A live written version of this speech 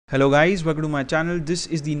Hello guys, welcome to my channel. This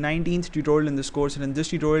is the 19th tutorial in this course, and in this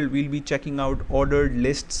tutorial we'll be checking out ordered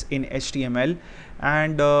lists in HTML.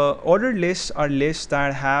 And ordered lists are lists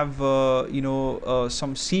that have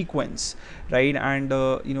some sequence, right? And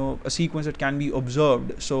a sequence that can be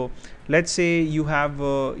observed. So let's say you have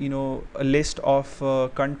a list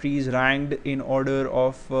of countries ranked in order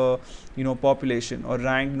of population, or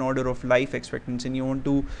ranked in order of life expectancy, and you want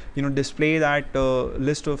to display that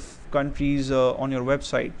list of countries on your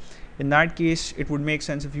website. In that case, it would make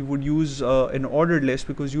sense if you would use an ordered list,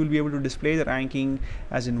 because you will be able to display the ranking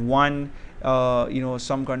as in one,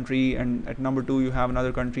 some country, and at number 2 you have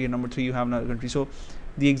another country, and number 3 you have another country. So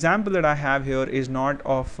the example that I have here is not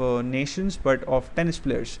of nations but of tennis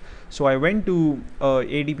players. So I went to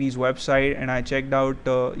ATP's website and I checked out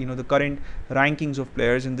the current rankings of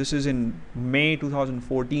players, and this is in May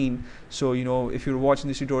 2014. So if you're watching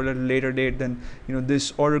this tutorial at a later date, then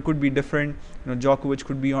this order could be different. Djokovic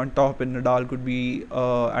could be on top and Nadal could be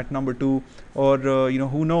at number 2, or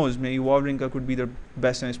who knows, maybe Wawrinka could be the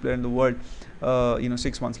best tennis player in the world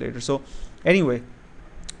 6 months later. So anyway,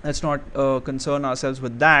 let's not concern ourselves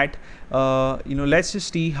with that. Let's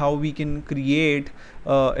just see how we can create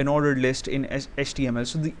an ordered list in HTML.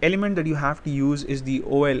 So the element that you have to use is the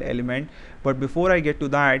OL element, but before I get to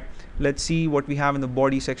that, let's see what we have in the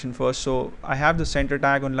body section first. So I have the center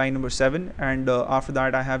tag on line number 7, and after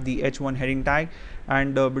that I have the H1 heading tag,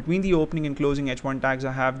 and between the opening and closing H1 tags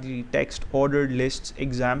I have the text ordered lists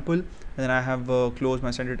example, and then I have closed my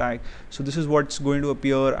center tag. So this is what's going to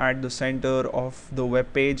appear at the center of the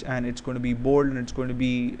web page, and it's going to be bold and it's going to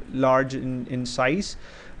be large in size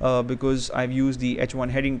because I've used the H1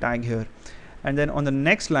 heading tag here. And then on the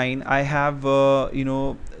next line I have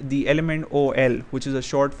the element OL, which is a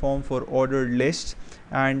short form for ordered lists,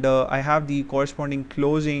 and I have the corresponding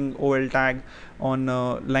closing OL tag on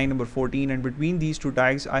line number 14, and between these two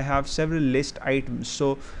tags I have several list items.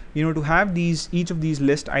 So to have each of these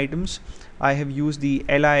list items, I have used the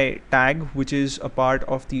li tag, which is a part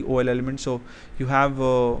of the OL element. So you have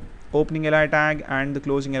opening li tag and the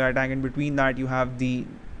closing li tag, and between that you have the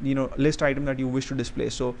list item that you wish to display.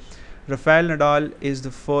 So Rafael Nadal is the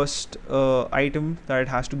first item that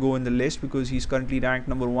has to go in the list, because he's currently ranked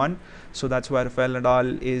number 1. So that's why Rafael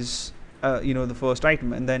Nadal is the first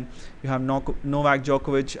item. And then you have Novak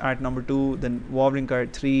Djokovic at number 2, then Wawrinka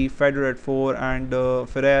at 3, Federer at 4, and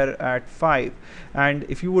Ferrer at 5. And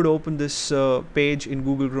if you would open this page in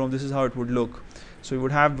Google Chrome, this is how it would look. So you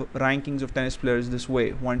would have rankings of tennis players this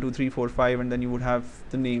way: 1, 2, 3, 4, 5, and then you would have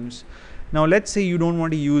the names. Now let's say you don't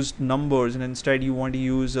want to use numbers, and instead you want to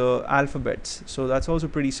use alphabets. So that's also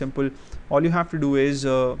pretty simple. All you have to do is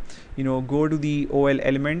go to the OL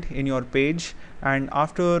element in your page, and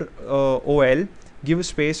after OL, give a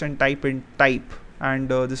space and type in type, and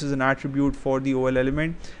this is an attribute for the OL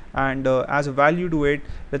element, and as a value to it,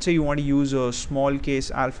 let's say you want to use a small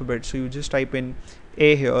case alphabet. So you just type in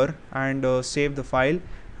A here and save the file.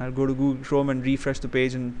 I'll go to Google Chrome and refresh the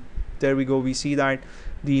page, and there we go. We see that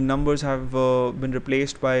the numbers have been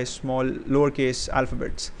replaced by small lowercase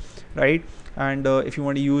alphabets, right? And if you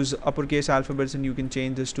want to use uppercase alphabets, then you can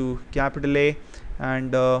change this to capital A,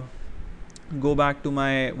 and go back to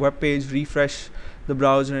my web page, refresh the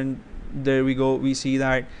browser, and there we go. We see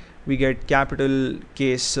that we get capital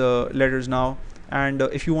case letters now. And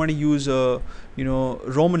if you want to use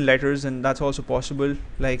Roman letters, then that's also possible.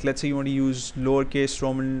 Like, let's say you want to use lowercase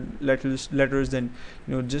Roman letters, then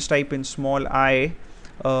just type in small I,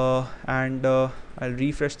 and I'll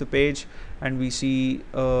refresh the page, and we see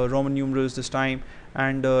Roman numerals this time.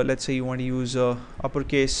 And let's say you want to use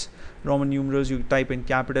uppercase Roman numerals, you type in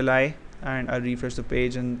capital I, and I'll refresh the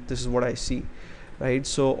page, and this is what I see. Right,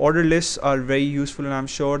 so ordered lists are very useful, and I'm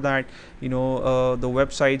sure that the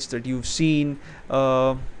websites that you've seen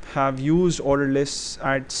have used ordered lists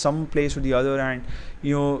at some place or the other, and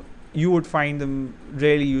you would find them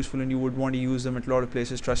really useful, and you would want to use them at a lot of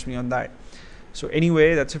places. Trust me on that. So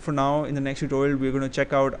anyway, that's it for now. In the next tutorial, we're going to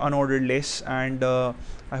check out unordered lists, and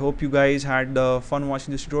I hope you guys had fun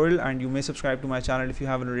watching this tutorial, and you may subscribe to my channel if you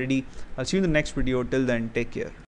haven't already. I'll see you in the next video. Till then, take care.